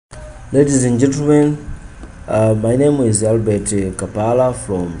Ladies and gentlemen, my name is Albert Kapala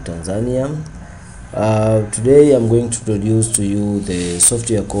from Tanzania. Today I'm going to introduce to you the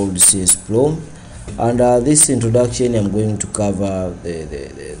software called CSPro. Under this introduction, I'm going to cover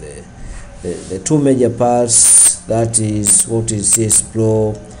the two major parts, that is what is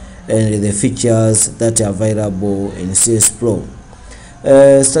CSPro and the features that are available in CSPro.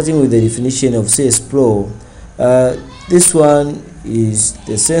 Starting with the definition of CSPro, this one is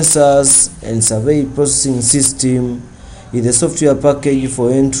the sensors and survey processing system is the software package for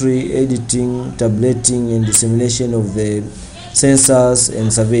entry, editing, tabulating, and dissemination of the sensors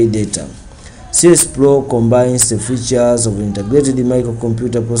and survey data. CSPro combines the features of integrated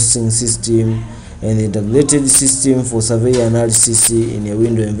microcomputer processing system and the integrated system for survey analysis in a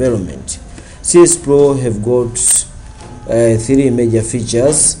window environment. CSPro have got three major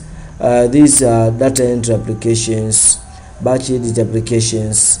features. These are data entry applications, batch edit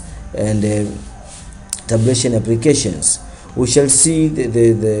applications, and tabulation applications. We shall see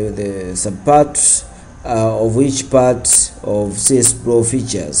the subparts of each part of CSPro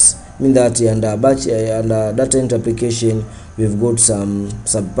features. Mean that under data entry application we've got some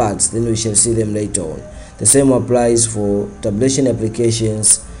subparts, then we shall see them later on. The same applies for tabulation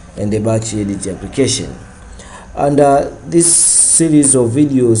applications and the batch edit application. Under this series of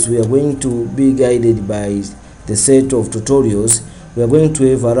videos, we are going to be guided by the set of tutorials. We are going to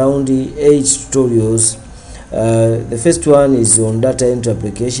have around 8 tutorials. The first one is on data entry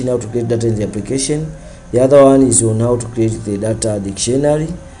application, how to create data entry application. The other one is on how to create the data dictionary,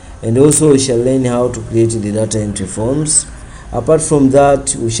 and also we shall learn how to create the data entry forms. Apart from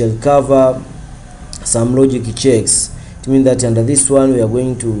that, we shall cover some logic checks. It means that under this one we are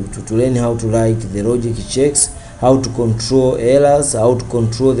going to learn how to write the logic checks, how to control errors, how to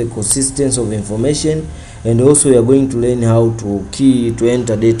control the consistency of information, and also we are going to learn how to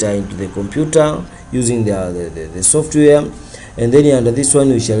enter data into the computer using the software. And then under this one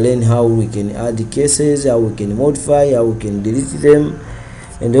we shall learn how we can add cases, how we can modify, how we can delete them.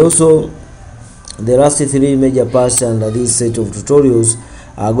 And also the last three major parts under this set of tutorials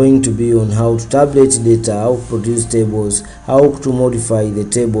are going to be on how to tabulate data, how to produce tables, how to modify the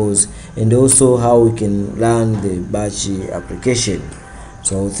tables, and also how we can run the batch application.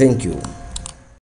 So thank you.